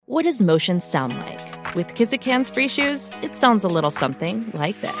What does motion sound like? With Kizik hands-free shoes, it sounds a little something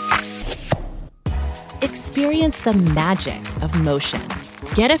like this. Experience the magic of motion.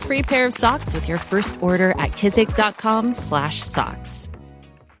 Get a free pair of socks with your first order at kizik.com/socks.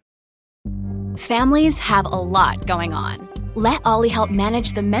 Families have a lot going on. Let Ollie help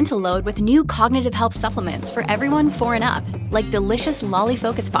manage the mental load with new cognitive help supplements for everyone 4 and up, like delicious Lolly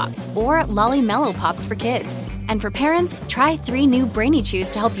Focus Pops or Lolly Mellow Pops for kids. And for parents, try 3 new Brainy Chews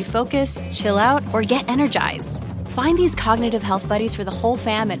to help you focus, chill out, or get energized. Find these cognitive health buddies for the whole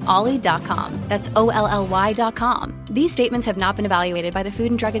fam at ollie.com. That's OLLY.com. These statements have not been evaluated by the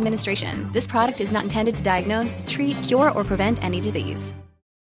Food and Drug Administration. This product is not intended to diagnose, treat, cure, or prevent any disease.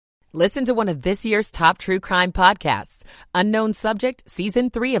 Listen to one of this year's top true crime podcasts. Unknown Subject, Season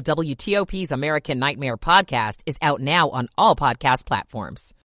 3 of WTOP's American Nightmare podcast is out now on all podcast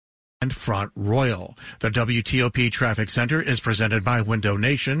platforms. And Front Royal. The WTOP Traffic Center is presented by Window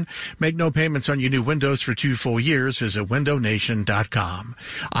Nation. Make no payments on your new windows for 2 full years. Visit windownation.com.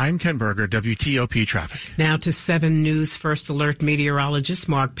 I'm Ken Berger, WTOP Traffic. Now to 7 News First Alert meteorologist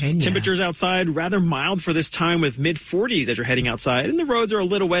Mark Pena. Temperatures outside rather mild for this time with mid-40s as you're heading outside. And the roads are a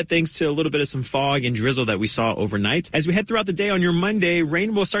little wet thanks to a little bit of some fog and drizzle that we saw overnight. As we head throughout the day on your Monday,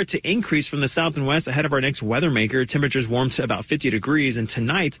 rain will start to increase from the south and west ahead of our next weather maker. Temperatures warm to about 50 degrees. And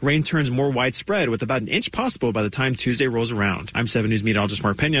tonight, rain turns more widespread with about an inch possible by the time Tuesday rolls around. I'm 7 News meteorologist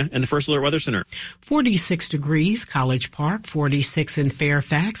Mark Pena in the First Alert Weather Center. 46 degrees, College Park, 46 in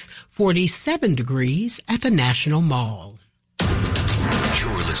Fairfax, 47 degrees at the National Mall.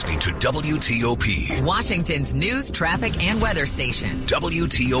 You're listening to WTOP, Washington's news, traffic, and weather station.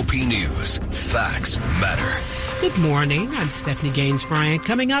 WTOP News. Facts matter. Good morning. I'm Stephanie Gaines Bryant.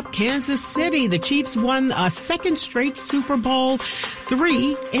 Coming up, Kansas City. The Chiefs won a second straight Super Bowl,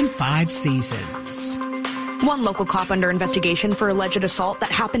 3 in 5 seasons. One local cop under investigation for alleged assault that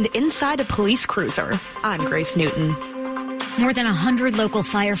happened inside a police cruiser. I'm Grace Newton. More than 100 local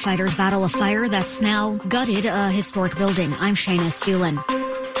firefighters battle a fire that's now gutted a historic building. I'm Shayna Stulen.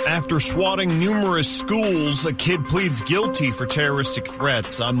 After swatting numerous schools, a kid pleads guilty for terroristic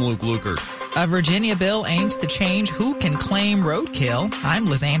threats. I'm Luke Lukert. A Virginia bill aims to change who can claim roadkill. I'm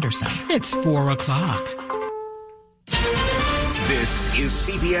Liz Anderson. It's 4 o'clock. This is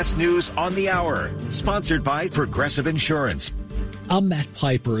CBS News on the Hour, sponsored by Progressive Insurance. I'm Matt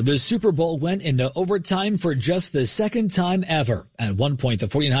Piper. The Super Bowl went into overtime for just the second time ever. At one point, the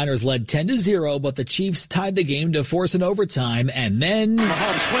 49ers led 10-0, but the Chiefs tied the game to force an overtime, and then...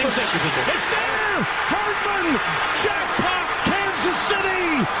 Mahomes swings it. It's there! Hardman! Jackpot! Kansas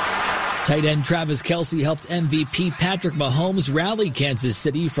City! Tight end Travis Kelce helped MVP Patrick Mahomes rally Kansas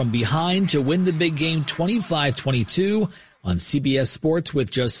City from behind to win the big game 25-22 on CBS Sports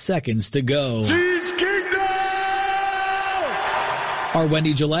with just seconds to go. Chiefs Kingdom! Our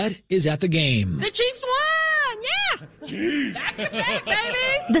Wendy Gillette is at the game. The Chiefs won! Yeah! Jeez. Back to back, baby!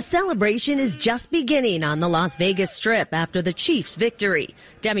 The celebration is just beginning on the Las Vegas Strip after the Chiefs' victory.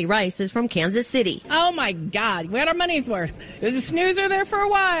 Demi Rice is from Kansas City. Oh my God, we had our money's worth. It was a snoozer there for a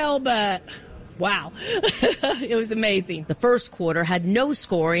while, but wow. It was amazing. The first quarter had no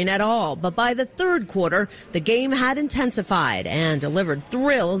scoring at all, but by the third quarter, the game had intensified and delivered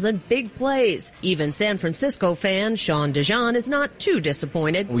thrills and big plays. Even San Francisco fan Sean DeJean is not too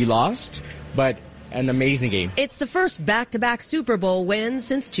disappointed. We lost, but an amazing game. It's the first back-to-back Super Bowl win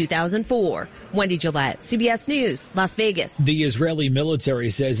since 2004. Wendy Gillette, CBS News, Las Vegas. The Israeli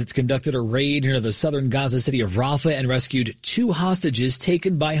military says it's conducted a raid into the southern Gaza city of Rafah and rescued 2 hostages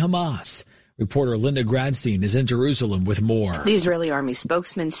taken by Hamas. Reporter Linda Gradstein is in Jerusalem with more. The Israeli army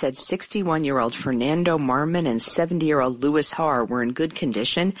spokesman said 61-year-old Fernando Marman and 70-year-old Louis Har were in good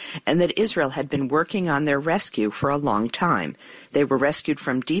condition and that Israel had been working on their rescue for a long time. They were rescued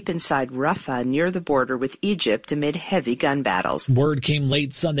from deep inside Rafah near the border with Egypt amid heavy gun battles. Word came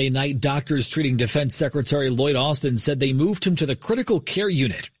late Sunday night. Doctors treating Defense Secretary Lloyd Austin said they moved him to the critical care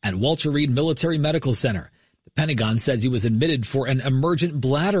unit at Walter Reed Military Medical Center. The Pentagon says he was admitted for an emergent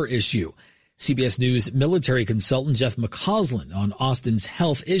bladder issue. CBS News military consultant Jeff McCausland on Austin's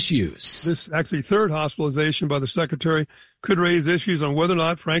health issues. This actually third hospitalization by the secretary could raise issues on whether or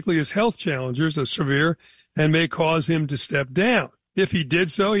not, frankly, his health challenges are severe and may cause him to step down. If he did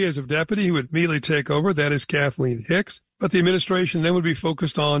so, he has a deputy who would immediately take over. That is Kathleen Hicks. But the administration then would be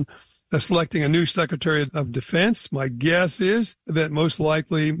focused on selecting a new Secretary of Defense. My guess is that most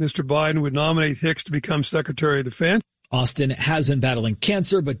likely Mr. Biden would nominate Hicks to become Secretary of Defense. Austin has been battling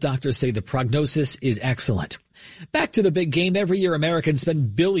cancer, but doctors say the prognosis is excellent. Back to the big game. Every year, Americans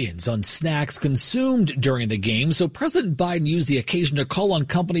spend billions on snacks consumed during the game, so President Biden used the occasion to call on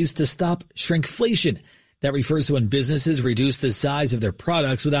companies to stop shrinkflation. That refers to when businesses reduce the size of their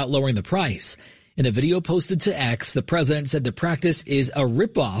products without lowering the price. In a video posted to X, the president said the practice is a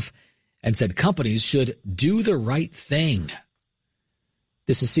ripoff and said companies should do the right thing.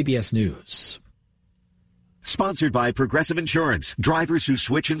 This is CBS News. Sponsored by Progressive Insurance. Drivers who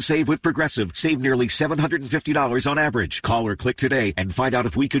switch and save with Progressive save nearly $750 on average. Call or click today and find out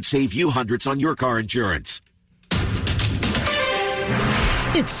if we could save you hundreds on your car insurance.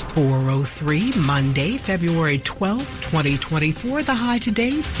 It's 4:03, Monday, February 12th, 2024. The high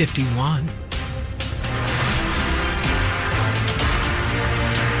today, 51.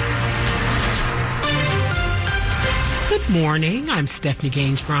 Good morning. I'm Stephanie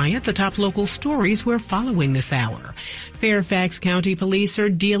Gaines Bryant. The top local stories we're following this hour. Fairfax County Police are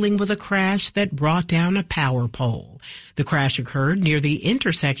dealing with a crash that brought down a power pole. The crash occurred near the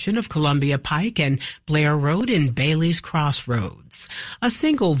intersection of Columbia Pike and Blair Road in Bailey's Crossroads. A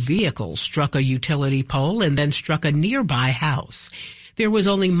single vehicle struck a utility pole and then struck a nearby house. There was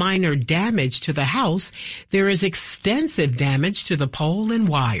only minor damage to the house. There is extensive damage to the pole and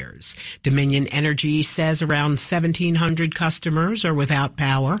wires. Dominion Energy says around 1,700 customers are without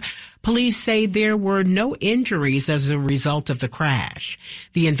power. Police say there were no injuries as a result of the crash.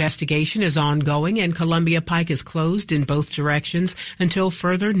 The investigation is ongoing and Columbia Pike is closed in both directions until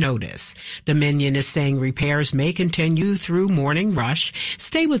further notice. Dominion is saying repairs may continue through morning rush.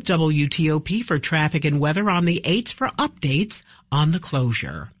 Stay with WTOP for traffic and weather on the 8s for updates on the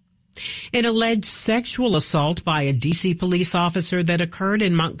closure. An alleged sexual assault by a D.C. police officer that occurred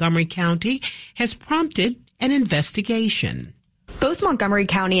in Montgomery County has prompted an investigation. Both Montgomery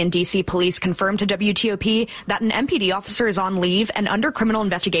County and D.C. police confirmed to WTOP that an MPD officer is on leave and under criminal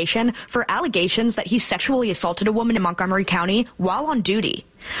investigation for allegations that he sexually assaulted a woman in Montgomery County while on duty.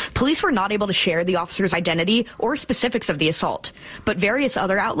 Police were not able to share the officer's identity or specifics of the assault, but various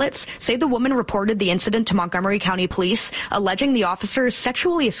other outlets say the woman reported the incident to Montgomery County Police, alleging the officer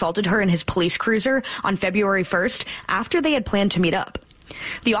sexually assaulted her in his police cruiser on February 1st after they had planned to meet up.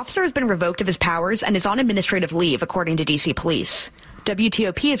 The officer has been revoked of his powers and is on administrative leave, according to D.C. Police.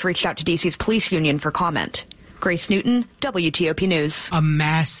 WTOP has reached out to D.C.'s police union for comment. Grace Newton, WTOP News. A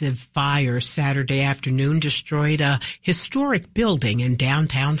massive fire Saturday afternoon destroyed a historic building in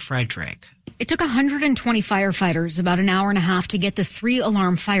downtown Frederick. It took 120 firefighters about an hour and a half to get the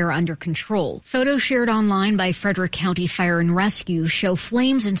 3-alarm fire under control. Photos shared online by Frederick County Fire and Rescue show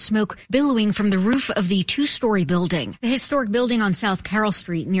flames and smoke billowing from the roof of the 2-story building. The historic building on South Carroll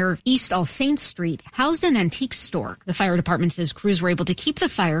Street near East All Saints Street housed an antique store. The fire department says crews were able to keep the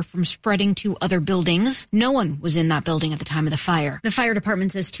fire from spreading to other buildings. No one was in that building at the time of the fire. The fire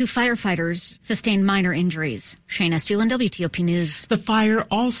department says 2 firefighters sustained minor injuries. Shane Estulin, WTOP News. The fire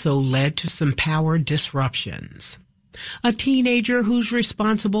also led to some power disruptions. A teenager who's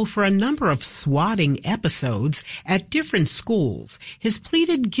responsible for a number of swatting episodes at different schools has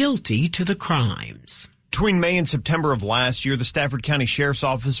pleaded guilty to the crimes. Between May and September of last year, the Stafford County Sheriff's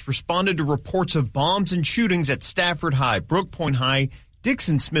Office responded to reports of bombs and shootings at Stafford High, Brook Point High,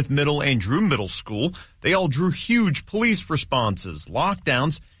 Dixon Smith Middle, and Drew Middle School. They all drew huge police responses,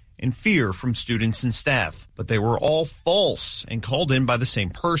 lockdowns, and fear from students and staff. But they were all false and called in by the same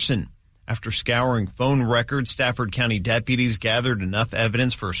person. After scouring phone records, Stafford County deputies gathered enough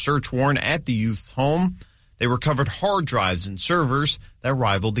evidence for a search warrant at the youth's home. They recovered hard drives and servers that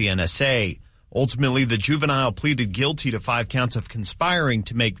rivaled the NSA. Ultimately, the juvenile pleaded guilty to 5 counts of conspiring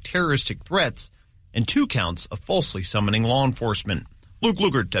to make terroristic threats and 2 counts of falsely summoning law enforcement. Luke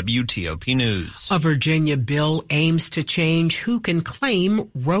Luger, WTOP News. A Virginia bill aims to change who can claim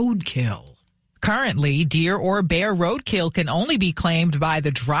roadkill. Currently, deer or bear roadkill can only be claimed by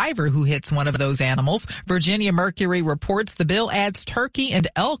the driver who hits one of those animals. Virginia Mercury reports the bill adds turkey and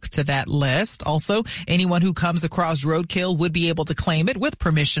elk to that list. Also, anyone who comes across roadkill would be able to claim it with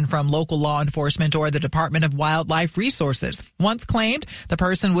permission from local law enforcement or the Department of Wildlife Resources. Once claimed, the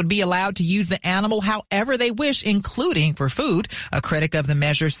person would be allowed to use the animal however they wish, including for food. A critic of the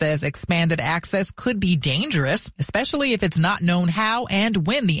measure says expanded access could be dangerous, especially if it's not known how and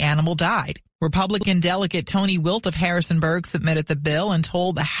when the animal died. Republican Delegate Tony Wilt of Harrisonburg submitted the bill and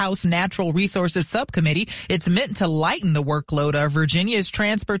told the House Natural Resources Subcommittee it's meant to lighten the workload of Virginia's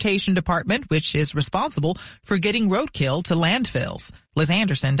Transportation Department, which is responsible for getting roadkill to landfills. Liz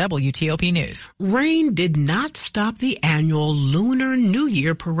Anderson, WTOP News. Rain did not stop the annual Lunar New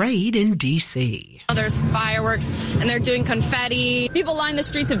Year parade in D.C. There's fireworks and they're doing confetti. People line the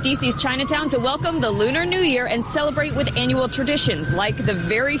streets of D.C.'s Chinatown to welcome the Lunar New Year and celebrate with annual traditions like the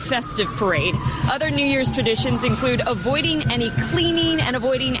very festive parade. Other New Year's traditions include avoiding any cleaning and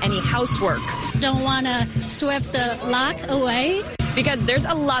avoiding any housework. Don't want to sweep the lock away. because there's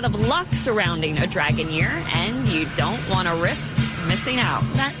a lot of luck surrounding a dragon year, and you don't want to risk missing out.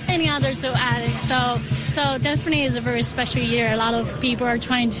 Not any other two addicts. So definitely is a very special year. A lot of people are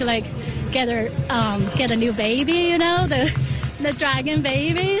trying to get a new baby, you know, the dragon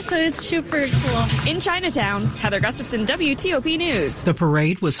baby, so it's super cool. In Chinatown, Heather Gustafson, WTOP News. The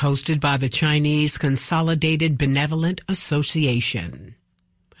parade was hosted by the Chinese Consolidated Benevolent Association.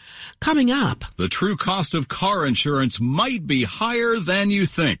 Coming up, the true cost of car insurance might be higher than you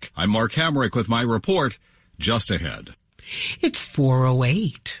think. I'm Mark Hamrick with my report just ahead. It's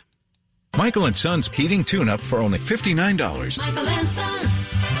 4:08. Michael and Son's heating tune-up for only $59. Michael and Son.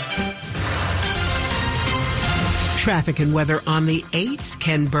 Traffic and weather on the 8th.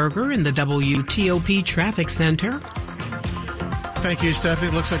 Ken Berger in the WTOP Traffic Center. Thank you,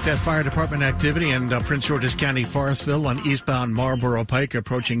 Stephanie. Looks like that fire department activity in Prince George's County, Forestville on eastbound Marlboro Pike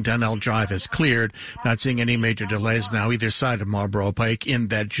approaching Donnell Drive is cleared. Not seeing any major delays now either side of Marlboro Pike in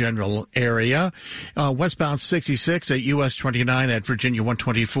that general area. Westbound 66 at US 29 at Virginia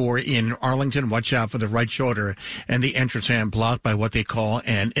 124 in Arlington. Watch out for the right shoulder and the entrance ramp blocked by what they call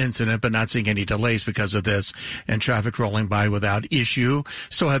an incident, but not seeing any delays because of this, and traffic rolling by without issue.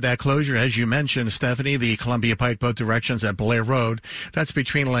 Still have that closure, as you mentioned, Stephanie, the Columbia Pike both directions at Blair Road. That's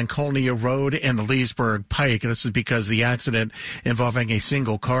between Lanconia Road and the Leesburg Pike. This is because the accident involving a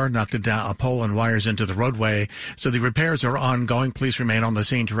single car knocked down a pole and wires into the roadway. So the repairs are ongoing. Please remain on the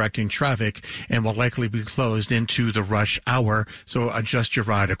scene directing traffic and will likely be closed into the rush hour. So adjust your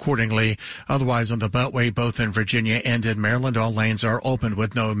ride accordingly. Otherwise, on the Beltway, both in Virginia and in Maryland, all lanes are open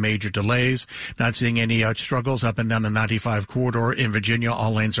with no major delays. Not seeing any struggles up and down the 95 corridor in Virginia.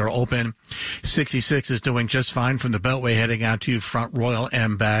 All lanes are open. 66 is doing just fine from the Beltway heading out to Front Royal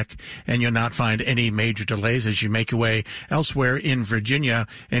and back, and you'll not find any major delays as you make your way elsewhere in Virginia,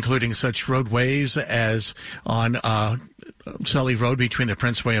 including such roadways as on Sully Road between the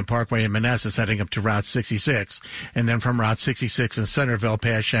Princeway and Parkway and Manassas heading up to Route 66, and then from Route 66 in Centerville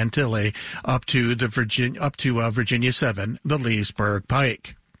past Chantilly up to Virginia 7, the Leesburg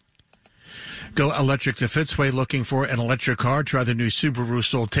Pike. Go electric to Fitzway. Looking for an electric car? Try the new Subaru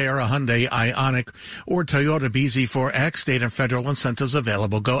Solterra, Hyundai Ioniq, or Toyota BZ4X. State and federal incentives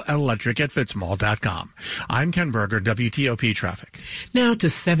available. Go electric at fitzmall.com. I'm Ken Berger, WTOP Traffic. Now to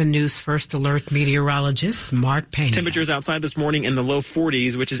 7 News First Alert meteorologist Mark Payne. Temperatures outside this morning in the low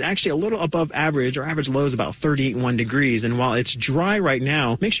 40s, which is actually a little above average. Our average low is about 38 degrees. And while it's dry right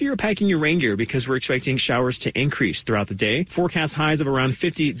now, make sure you're packing your rain gear because we're expecting showers to increase throughout the day. Forecast highs of around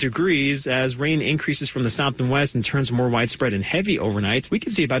 50 degrees as rain increases from the south and west and turns more widespread and heavy overnight. We can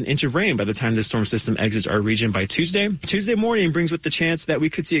see about an inch of rain by the time this storm system exits our region by Tuesday. Tuesday morning brings with the chance that we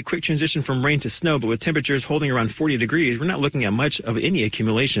could see a quick transition from rain to snow, but with temperatures holding around 40 degrees, we're not looking at much of any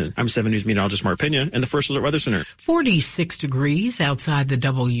accumulation. I'm 7 News meteorologist Mark Pena in the First Alert Weather Center. 46 degrees outside the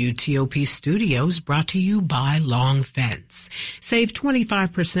WTOP studios, brought to you by Long Fence. Save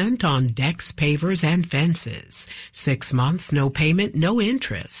 25% on decks, pavers, and fences. 6 months, no payment, no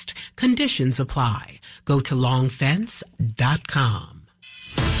interest. Conditions apply. Go to longfence.com.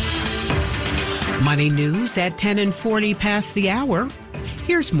 Money news at 10:40 past the hour.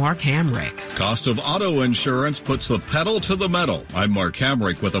 Here's Mark Hamrick. Cost of auto insurance puts the pedal to the metal. I'm Mark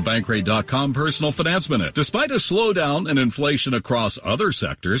Hamrick with a Bankrate.com Personal Finance Minute. Despite a slowdown in inflation across other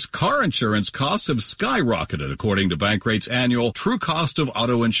sectors, car insurance costs have skyrocketed according to Bankrate's annual True Cost of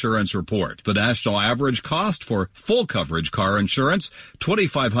Auto Insurance report. The national average cost for full coverage car insurance,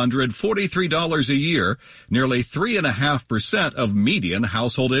 $2,543 a year, nearly 3.5% of median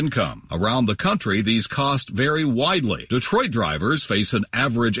household income. Around the country, these costs vary widely. Detroit drivers face an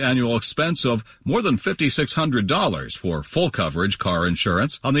average annual expense of more than $5,600 for full coverage car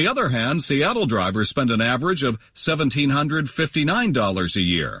insurance. On the other hand, Seattle drivers spend an average of $1,759 a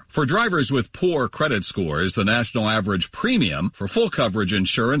year. For drivers with poor credit scores, the national average premium for full coverage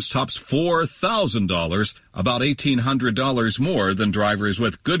insurance tops $4,000, about $1,800 more than drivers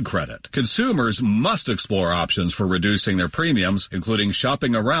with good credit. Consumers must explore options for reducing their premiums, including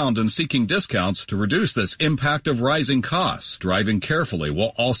shopping around and seeking discounts to reduce this impact of rising costs. Driving carefully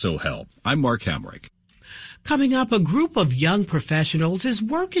will also help. I'm Mark Hamrick. Coming up, a group of young professionals is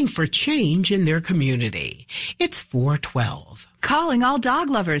working for change in their community. It's 4:12. Calling all dog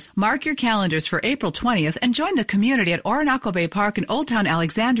lovers. Mark your calendars for April 20th and join the community at Orinoco Bay Park in Old Town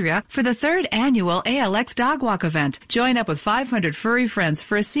Alexandria for the 3rd annual ALX Dog Walk event. Join up with 500 furry friends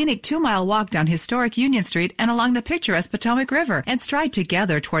for a scenic 2-mile walk down historic Union Street and along the picturesque Potomac River and stride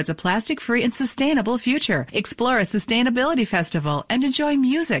together towards a plastic-free and sustainable future. Explore a sustainability festival and enjoy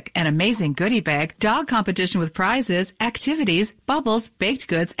music, an amazing goodie bag, dog competition with prizes, activities, bubbles, baked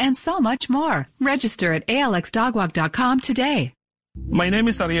goods, and so much more. Register at alxdogwalk.com today. My name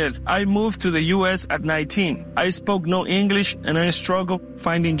is Ariel. I moved to the U.S. at 19. I spoke no English and I struggled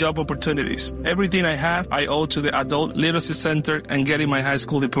finding job opportunities. Everything I have, I owe to the Adult Literacy Center and getting my high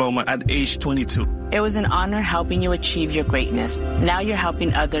school diploma at age 22. It was an honor helping you achieve your greatness. Now you're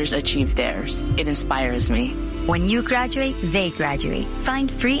helping others achieve theirs. It inspires me. When you graduate, they graduate. Find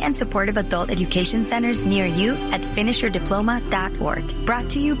free and supportive adult education centers near you at finishyourdiploma.org. Brought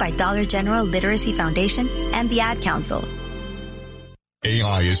to you by Dollar General Literacy Foundation and the Ad Council.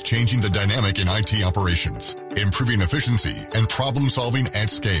 AI is changing the dynamic in IT operations, improving efficiency and problem solving at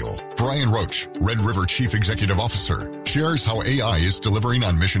scale. Brian Roach, Red River Chief Executive Officer, shares how AI is delivering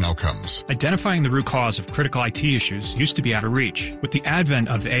on mission outcomes. Identifying the root cause of critical IT issues used to be out of reach. With the advent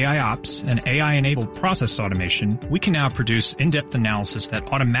of AI Ops and AI-enabled process automation, we can now produce in-depth analysis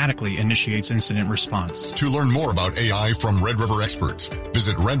that automatically initiates incident response. To learn more about AI from Red River experts,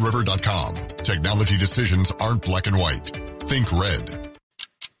 visit redriver.com. Technology decisions aren't black and white. Think red.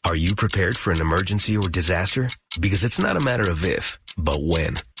 Are you prepared for an emergency or disaster? Because it's not a matter of if, but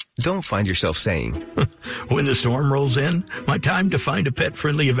when. Don't find yourself saying, when the storm rolls in, my time to find a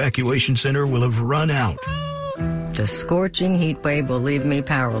pet-friendly evacuation center will have run out. The scorching heat wave will leave me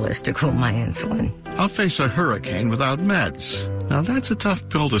powerless to cool my insulin. I'll face a hurricane without meds. Now that's a tough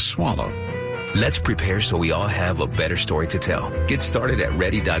pill to swallow. Let's prepare so we all have a better story to tell. Get started at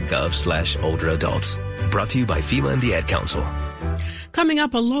ready.gov/older adults. Brought to you by FEMA and the Ad Council. Coming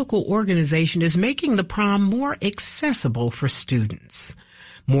up, a local organization is making the prom more accessible for students.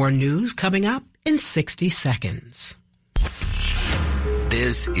 More news coming up in 60 seconds.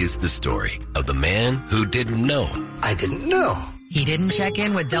 This is the story of the man who didn't know. I didn't know. He didn't check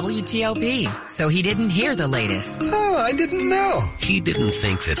in with WTOP, so he didn't hear the latest. Oh, I didn't know. He didn't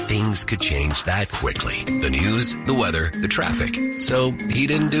think that things could change that quickly. The news, the weather, the traffic. So he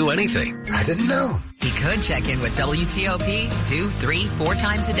didn't do anything. I didn't know. He could check in with WTOP 2, 3, 4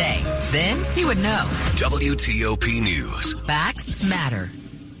 times a day. Then he would know. WTOP News. Facts matter.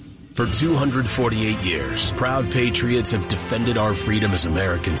 For 248 years, proud patriots have defended our freedom as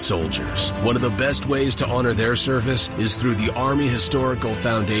American soldiers. One of the best ways to honor their service is through the Army Historical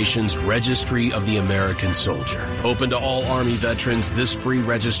Foundation's Registry of the American Soldier. Open to all Army veterans, this free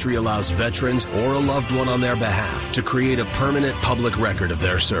registry allows veterans or a loved one on their behalf to create a permanent public record of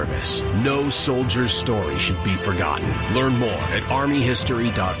their service. No soldier's story should be forgotten. Learn more at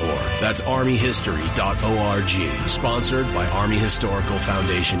armyhistory.org. That's armyhistory.org. Sponsored by Army Historical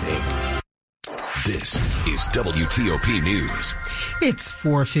Foundation, Inc. This is WTOP News. It's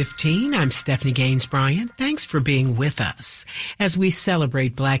 4:15. I'm Stephanie Gaines Bryant. Thanks for being with us. As we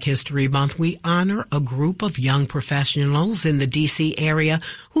celebrate Black History Month, we honor a group of young professionals in the D.C. area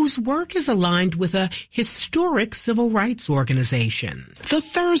whose work is aligned with a historic civil rights organization. The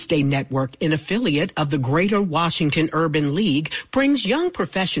Thursday Network, an affiliate of the Greater Washington Urban League, brings young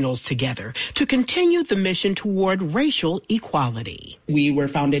professionals together to continue the mission toward racial equality. We were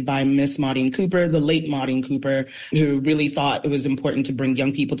founded by Miss Maudine Cooper, the late Maudine Cooper, who really thought it was important to bring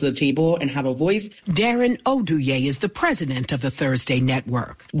young people to the table and have a voice. Darren Oduye is the president of the Thursday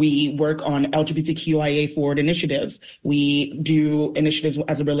Network. We work on LGBTQIA forward initiatives. We do initiatives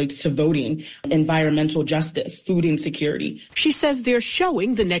as it relates to voting, environmental justice, food insecurity. She says they're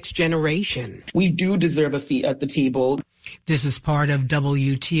showing the next generation. We do deserve a seat at the table. This is part of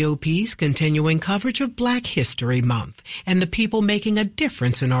WTOP's continuing coverage of Black History Month and the people making a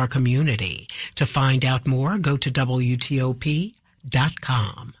difference in our community. To find out more, go to WTOP.com.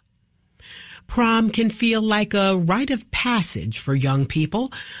 Prom can feel like a rite of passage for young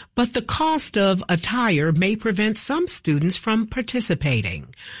people, but the cost of attire may prevent some students from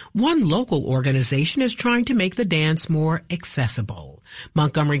participating. One local organization is trying to make the dance more accessible.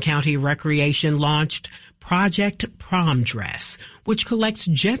 Montgomery County Recreation launched Project Prom Dress, which collects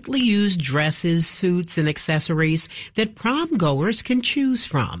gently used dresses, suits, and accessories that prom goers can choose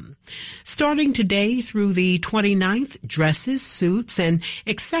from. Starting today through the 29th, dresses, suits, and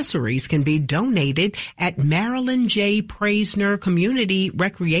accessories can be donated at Marilyn J. Praisner Community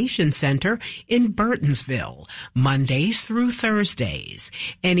Recreation Center in Burtonsville, Mondays through Thursdays.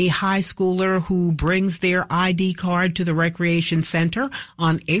 Any high schooler who brings their ID card to the Recreation Center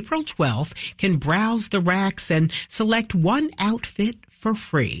on April 12th can browse the racks and select one outfit for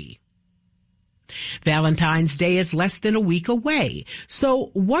free. Valentine's Day is less than a week away.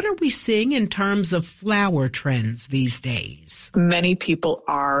 So what are we seeing in terms of flower trends these days? Many people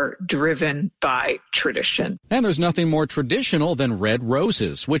are driven by tradition. And there's nothing more traditional than red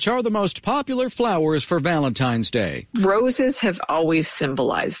roses, which are the most popular flowers for Valentine's Day. Roses have always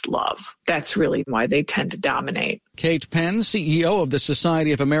symbolized love. That's really why they tend to dominate. Kate Penn, CEO of the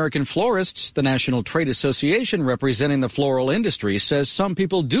Society of American Florists, the national trade association representing the floral industry, says some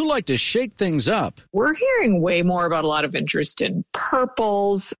people do like to shake things up. We're hearing way more about a lot of interest in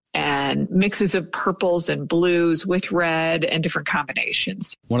purples and mixes of purples and blues with red and different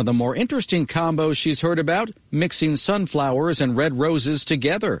combinations. One of the more interesting combos she's heard about, mixing sunflowers and red roses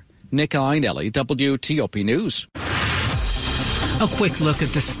together. Nick Einelli, WTOP News. A quick look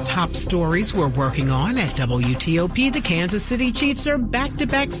at the top stories we're working on at WTOP. The Kansas City Chiefs are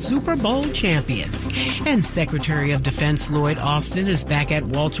back-to-back Super Bowl champions. And Secretary of Defense Lloyd Austin is back at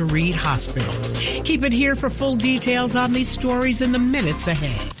Walter Reed Hospital. Keep it here for full details on these stories in the minutes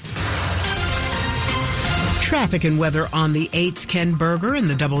ahead. Traffic and weather on the 8's Ken Berger in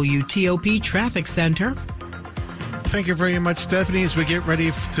the WTOP Traffic Center. Thank you very much, Stephanie. As we get ready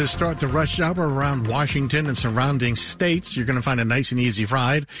to start the rush hour around Washington and surrounding states, you're going to find a nice and easy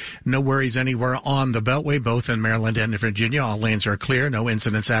ride. No worries anywhere on the Beltway, both in Maryland and in Virginia. All lanes are clear. No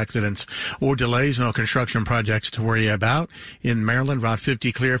incidents, accidents, or delays. No construction projects to worry about. In Maryland, Route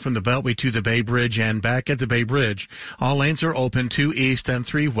 50 clear from the Beltway to the Bay Bridge and back at the Bay Bridge. All lanes are open, 2 east and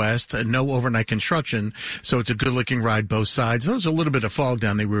 3 west. No overnight construction, so it's a good-looking ride both sides. There's a little bit of fog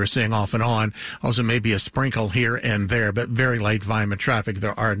down there we were seeing off and on. Also maybe a sprinkle here and there, but very light volume of traffic.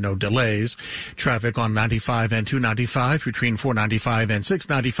 There are no delays. Traffic on 95 and 295 between 495 and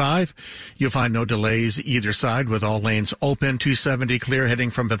 695. You'll find no delays either side with all lanes open. 270 clear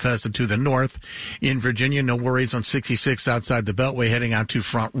heading from Bethesda to the north. In Virginia, no worries on 66 outside the Beltway heading out to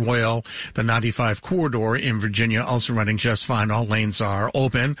Front Royal. The 95 corridor in Virginia also running just fine. All lanes are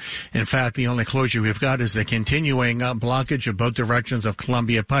open. In fact, the only closure we've got is the continuing blockage of both directions of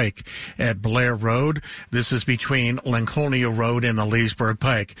Columbia Pike at Blair Road. This is between Lincolnia Road and the Leesburg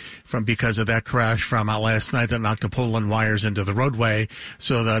Pike because of that crash from last night that knocked the pole and wires into the roadway.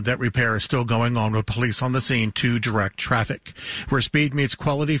 So that repair is still going on with police on the scene to direct traffic. Where speed meets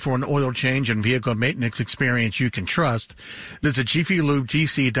quality for an oil change and vehicle maintenance experience you can trust, visit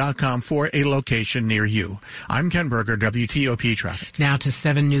JiffyLubeDC.com for a location near you. I'm Ken Berger, WTOP Traffic. Now to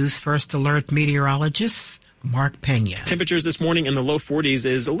 7 News First Alert meteorologist Mark Pena. Temperatures this morning in the low 40s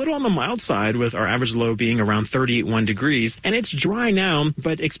is a little on the mild side, with our average low being around 31 degrees. And it's dry now,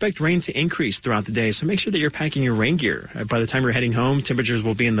 but expect rain to increase throughout the day. So make sure that you're packing your rain gear. By the time you're heading home, temperatures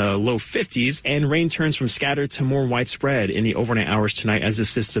will be in the low 50s, and rain turns from scattered to more widespread in the overnight hours tonight as the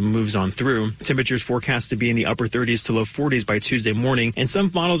system moves on through. Temperatures forecast to be in the upper 30s to low 40s by Tuesday morning. And some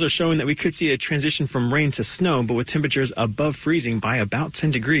models are showing that we could see a transition from rain to snow, but with temperatures above freezing by about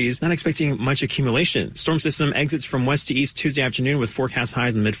 10 degrees, not expecting much accumulation. Storm system exits from west to east Tuesday afternoon with forecast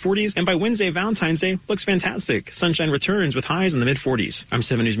highs in the mid-40s. And by Wednesday, Valentine's Day looks fantastic. Sunshine returns with highs in the mid-40s. I'm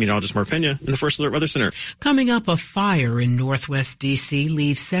 7 News meteorologist Mark Pena in the First Alert Weather Center. Coming up, a fire in Northwest D.C.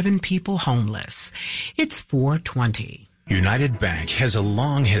 leaves 7 people homeless. It's 4:20. United Bank has a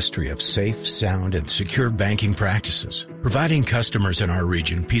long history of safe, sound, and secure banking practices, providing customers in our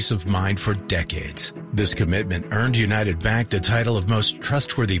region peace of mind for decades. This commitment earned United Bank the title of Most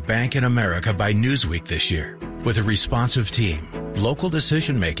Trustworthy Bank in America by Newsweek this year. With a responsive team, local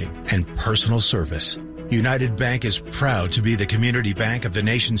decision-making, and personal service, United Bank is proud to be the community bank of the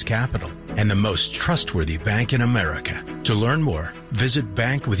nation's capital and the most trustworthy bank in America. To learn more, visit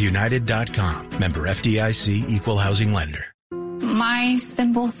bankwithunited.com. Member FDIC, Equal Housing Lender. My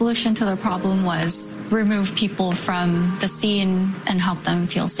simple solution to the problem was remove people from the scene and help them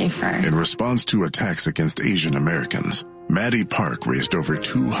feel safer. In response to attacks against Asian Americans, Maddie Park raised over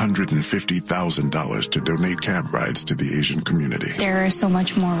 $250,000 to donate cab rides to the Asian community. There is so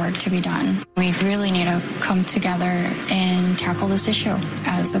much more work to be done. We really need to come together and tackle this issue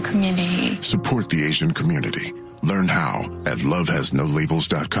as a community. Support the Asian community. Learn how at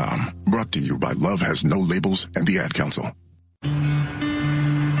lovehasnolabels.com. Brought to you by Love Has No Labels and the Ad Council.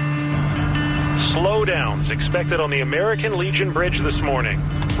 Slowdowns expected on the American Legion Bridge this morning.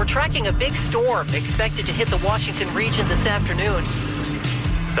 We're tracking a big storm expected to hit the Washington region this afternoon.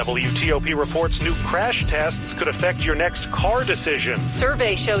 WTOP reports new crash tests could affect your next car decision.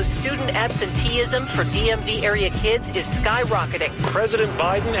 Survey shows student absenteeism for DMV area kids is skyrocketing. President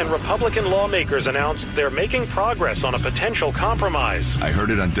Biden and Republican lawmakers announced they're making progress on a potential compromise. I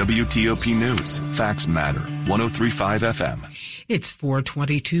heard it on WTOP News. Facts matter. 103.5 FM. It's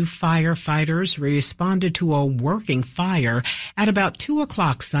 4:22. Firefighters responded to a working fire at about 2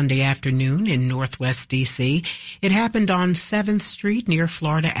 o'clock Sunday afternoon in Northwest D.C. It happened on 7th Street near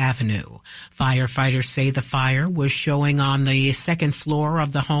Florida Avenue. Firefighters say the fire was showing on the second floor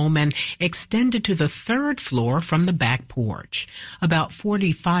of the home and extended to the third floor from the back porch. About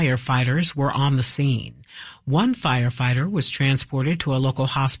 40 firefighters were on the scene. One firefighter was transported to a local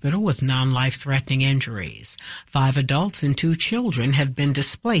hospital with non-life-threatening injuries. 5 adults and 2 children have been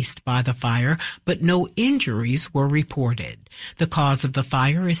displaced by the fire, but no injuries were reported. The cause of the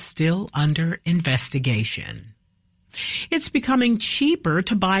fire is still under investigation. It's becoming cheaper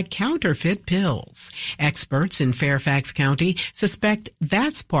to buy counterfeit pills. Experts in Fairfax County suspect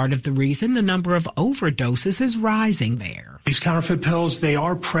that's part of the reason the number of overdoses is rising there. These counterfeit pills, they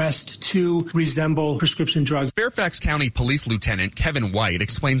are pressed to resemble prescription drugs. Fairfax County Police Lieutenant Kevin White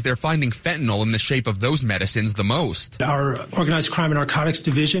explains they're finding fentanyl in the shape of those medicines the most. Our Organized Crime and Narcotics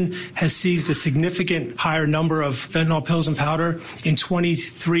Division has seized a significant higher number of fentanyl pills and powder in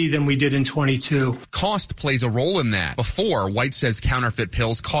 23 than we did in 22. Cost plays a role in that. Before, White says counterfeit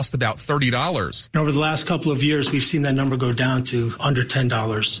pills cost about $30. And over the last couple of years, we've seen that number go down to under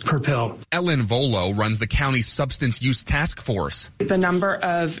 $10 per pill. Ellen Volo runs the county's substance use task force. The number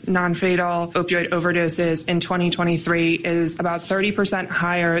of non-fatal opioid overdoses in 2023 is about 30%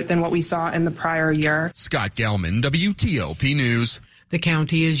 higher than what we saw in the prior year. Scott Gelman, WTOP News. The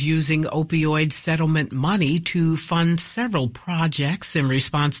county is using opioid settlement money to fund several projects in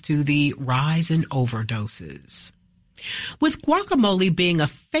response to the rise in overdoses. With guacamole being a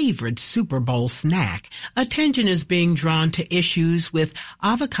favorite Super Bowl snack, attention is being drawn to issues with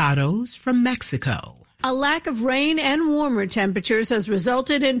avocados from Mexico. A lack of rain and warmer temperatures has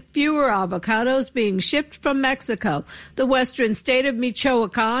resulted in fewer avocados being shipped from Mexico. The western state of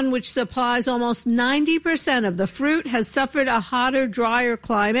Michoacan, which supplies almost 90% of the fruit, has suffered a hotter, drier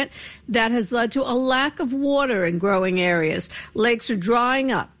climate that has led to a lack of water in growing areas. Lakes are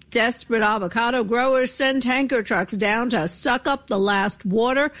drying up. Desperate avocado growers send tanker trucks down to suck up the last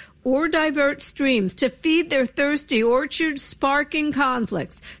water or divert streams to feed their thirsty orchards, sparking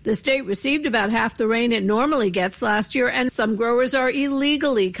conflicts. The state received about half the rain it normally gets last year, and some growers are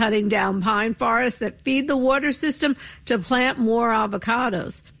illegally cutting down pine forests that feed the water system to plant more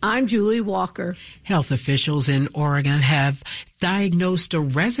avocados. I'm Julie Walker. Health officials in Oregon have diagnosed a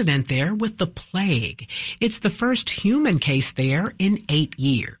resident there with the plague. It's the first human case there in 8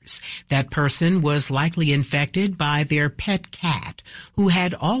 years. That person was likely infected by their pet cat, who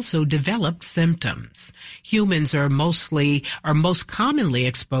had also developed symptoms. Humans are most commonly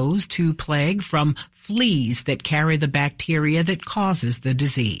exposed to plague from fleas that carry the bacteria that causes the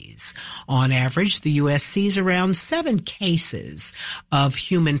disease. On average, the U.S. sees around 7 cases of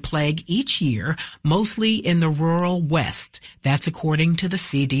human plague each year, mostly in the rural West. That's according to the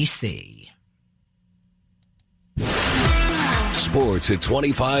CDC. Sports at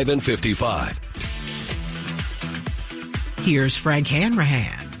 25 and 55. Here's Frank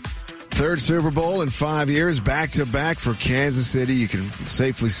Hanrahan. Third Super Bowl in 5 years, back-to-back for Kansas City. You can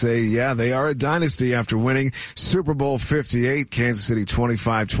safely say, yeah, they are a dynasty after winning Super Bowl 58. Kansas City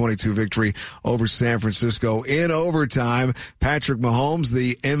 25-22 victory over San Francisco in overtime. Patrick Mahomes,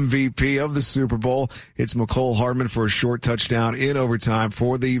 the MVP of the Super Bowl. It's McCole Hardman for a short touchdown in overtime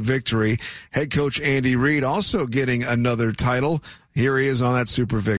for the victory. Head coach Andy Reid also getting another title. Here he is on that super victory.